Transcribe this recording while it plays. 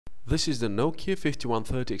This is the Nokia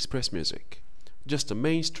 5130 XpressMusic, just a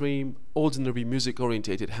mainstream, ordinary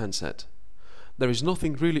music-orientated handset. There is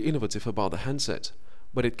nothing really innovative about the handset,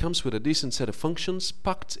 but it comes with a decent set of functions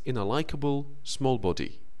packed in a likable, small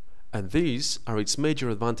body. And these are its major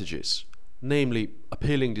advantages, namely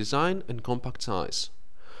appealing design and compact size.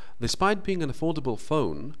 Despite being an affordable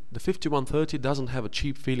phone, the 5130 doesn't have a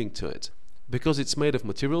cheap feeling to it, because it's made of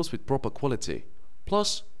materials with proper quality.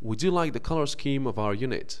 Plus, we do like the color scheme of our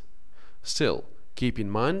unit. Still, keep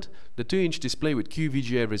in mind, the 2-inch display with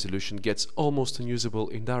QVGA resolution gets almost unusable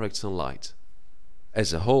in direct sunlight.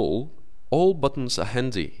 As a whole, all buttons are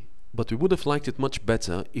handy, but we would have liked it much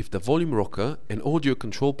better if the volume rocker and audio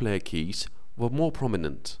control player keys were more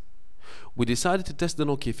prominent. We decided to test the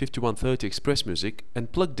Nokia 5130 XpressMusic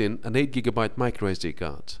and plugged in an 8GB microSD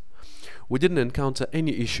card. We didn't encounter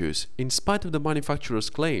any issues. In spite of the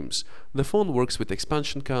manufacturer's claims, the phone works with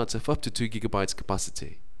expansion cards of up to 2GB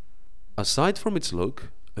capacity. Aside from its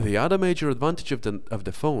look, the other major advantage of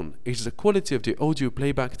the phone is the quality of the audio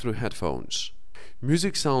playback through headphones.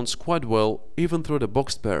 Music sounds quite well even through the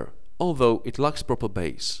boxed pair, although it lacks proper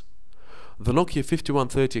bass. The Nokia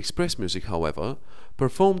 5130 XpressMusic, however,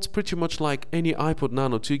 performed pretty much like any iPod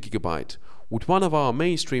Nano 2GB with one of our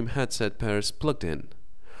mainstream headset pairs plugged in.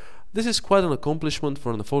 This is quite an accomplishment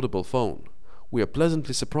for an affordable phone. We are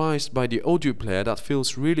pleasantly surprised by the audio player that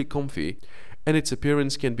feels really comfy, and its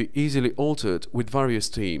appearance can be easily altered with various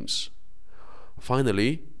themes.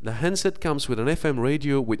 Finally, the handset comes with an FM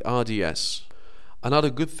radio with RDS.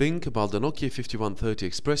 Another good thing about the Nokia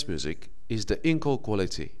 5130 XpressMusic is the in-call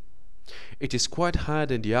quality. It is quite higher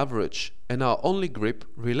than the average, and our only grip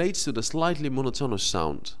relates to the slightly monotonous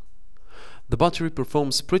sound. The battery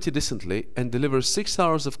performs pretty decently and delivers 6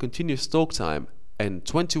 hours of continuous talk time and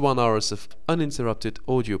 21 hours of uninterrupted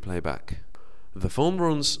audio playback. The phone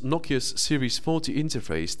runs Nokia's Series 40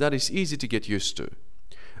 interface that is easy to get used to.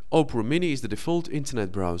 Opera Mini is the default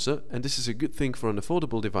internet browser, and this is a good thing for an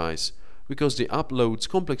affordable device because the app loads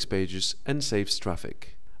complex pages and saves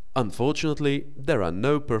traffic. Unfortunately, there are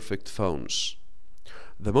no perfect phones.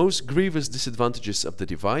 The most grievous disadvantages of the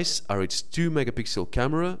device are its 2-megapixel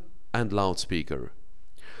camera and loudspeaker.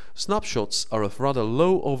 Snapshots are of rather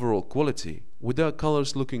low overall quality, with their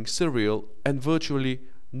colors looking surreal and virtually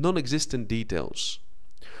non-existent details.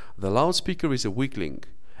 The loudspeaker is a weak link,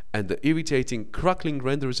 and the irritating crackling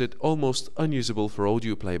renders it almost unusable for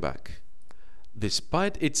audio playback.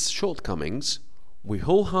 Despite its shortcomings, we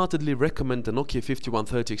wholeheartedly recommend the Nokia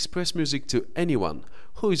 5130 XpressMusic to anyone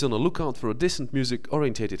who is on the lookout for a decent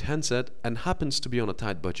music-orientated handset and happens to be on a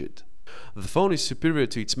tight budget. The phone is superior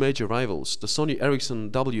to its major rivals, the Sony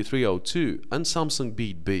Ericsson W302 and Samsung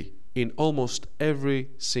Beat B, in almost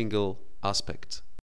every single aspect.